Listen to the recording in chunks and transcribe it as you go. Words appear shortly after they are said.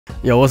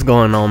Yo, what's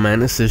going on, man?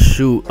 This is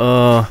Shoot.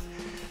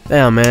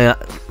 Damn, man,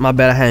 my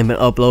bad I hadn't been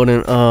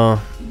uploading.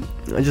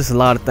 Just a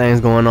lot of things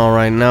going on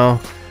right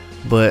now.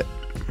 But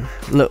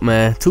look,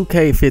 man,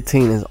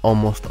 2K15 is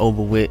almost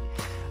over with.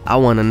 I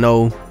want to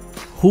know,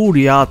 who do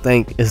y'all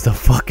think is the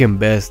fucking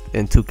best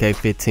in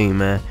 2K15,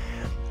 man?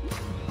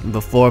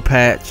 Before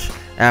patch,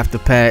 after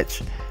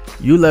patch,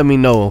 you let me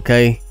know,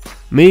 okay?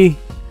 Me,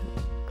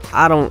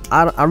 I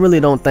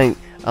really don't think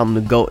I'm the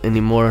GOAT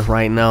anymore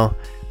right now.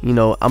 You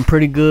know, I'm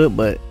pretty good,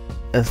 but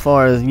as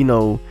far as, you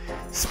know,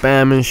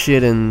 spamming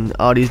shit and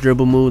all these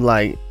dribble moves,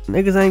 like,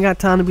 niggas ain't got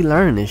time to be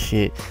learning this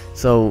shit.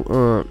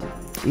 So,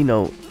 you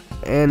know,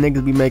 and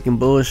niggas be making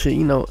bullshit,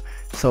 you know.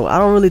 So I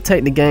don't really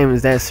take the game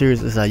as that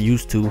serious as I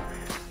used to.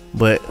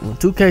 But when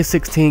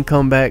 2K16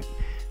 come back,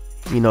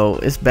 you know,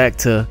 it's back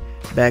to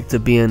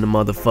being the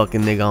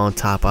motherfucking nigga on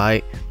top,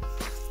 alright?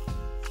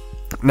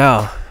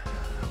 Now,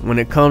 when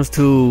it comes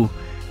to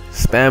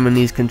spamming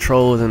these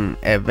controls and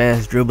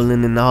advanced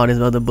dribbling and all this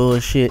other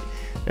bullshit,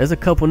 there's a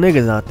couple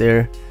niggas out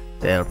there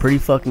that are pretty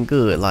fucking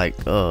good. Like,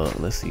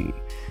 let's see,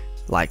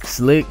 like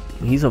Slick,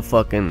 he's a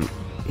fucking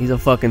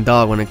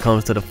dog when it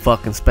comes to the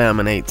fucking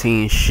spamming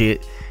 18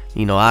 shit.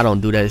 You know, I don't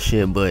do that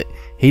shit, but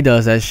he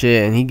does that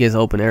shit and he gets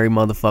open every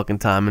motherfucking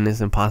time, and it's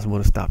impossible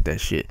to stop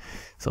that shit.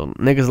 So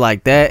niggas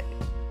like that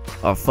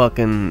are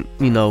fucking,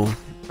 you know,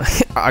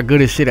 are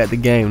good as shit at the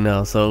game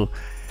now. So,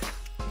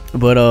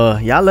 but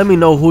y'all let me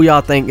know who y'all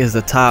think is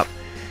the top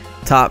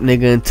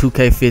nigga in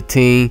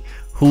 2K15.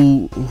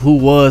 Who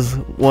was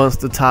once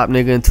the top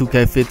nigga in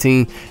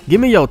 2K15? Give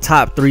me your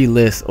top 3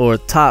 list or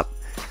top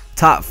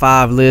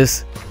 5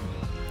 list.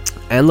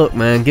 And look,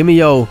 man, give me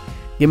your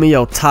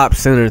top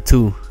center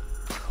too.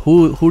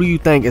 Who do you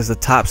think is the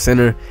top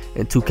center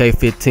in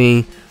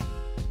 2K15?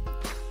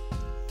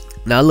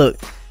 Now look,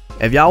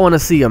 if y'all want to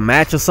see a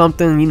match or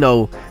something, you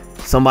know,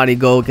 somebody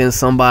go against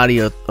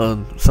somebody, or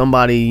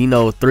somebody, you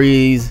know,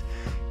 threes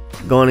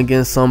going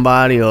against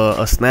somebody, or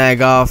a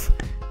snag off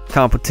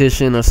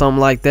competition or something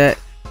like that,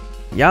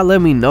 y'all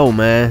let me know,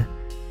 man.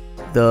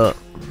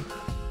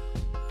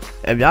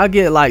 If y'all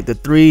get like the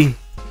 3,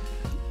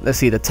 let's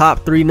see, the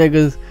top 3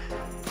 niggas,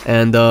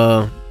 and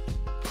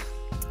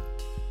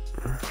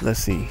let's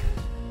see,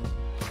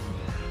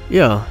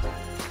 yeah,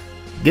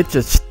 get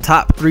your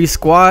top 3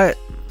 squad.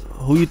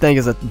 Who you think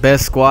is the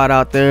best squad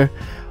out there,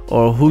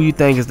 or who you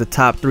think is the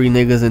top 3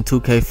 niggas in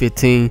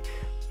 2K15?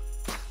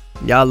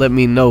 Y'all let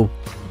me know.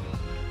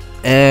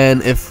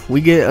 And if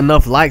we get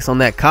enough likes on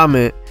that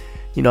comment,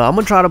 you know, I'm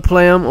gonna try to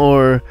play them,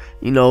 or,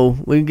 you know,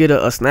 we can get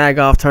a snag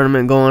off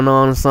tournament going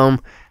on or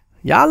something.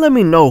 Y'all let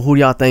me know who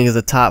y'all think is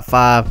the top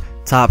 5,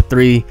 top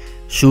 3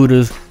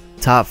 shooters,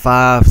 top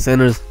 5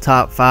 centers,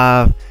 top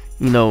 5.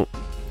 You know,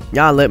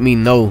 y'all let me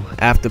know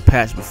after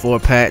patch, before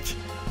patch.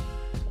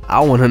 I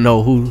want to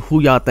know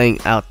who y'all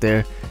think out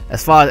there.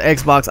 As far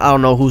as Xbox, I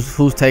don't know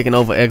who's taking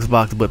over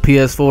Xbox, but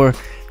PS4,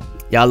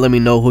 y'all let me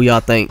know who y'all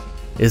think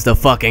is the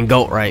fucking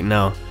GOAT right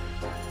now.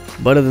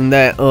 But other than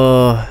that,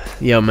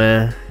 yeah,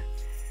 man,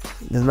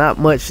 there's not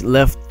much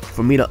left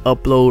for me to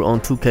upload on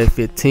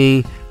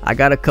 2K15. I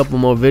got a couple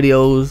more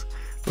videos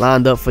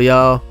lined up for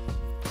y'all,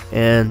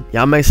 and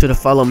y'all make sure to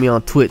follow me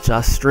on Twitch.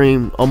 I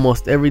stream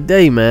almost every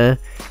day, man,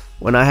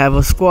 when I have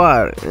a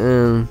squad,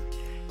 and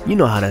you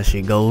know how that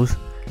shit goes.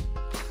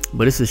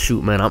 But this is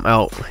Shoot, man. I'm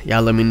out.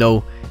 Y'all let me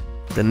know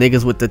the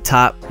niggas with the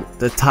top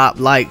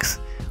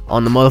likes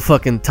on the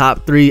motherfucking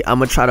top 3. I'm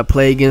gonna try to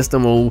play against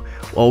them, or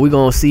we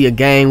gonna see a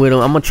game with them.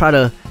 I'm gonna try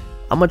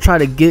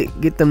to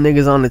get them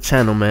niggas on the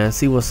channel, man.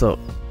 See what's up.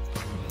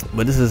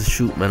 But this is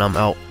Shoot, man. I'm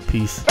out.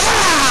 Peace.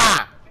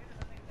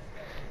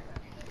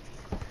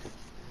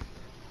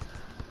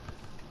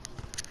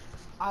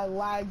 I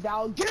lagged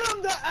out. Get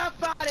him the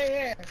F out of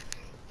here.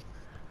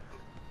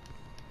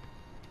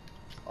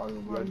 Oh,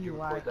 you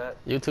record that?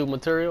 YouTube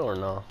material or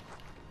no?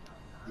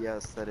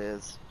 Yes, that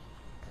is.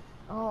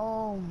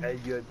 Oh. Hey,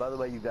 by the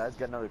way, you guys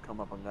got another come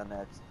up on Gun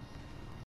X.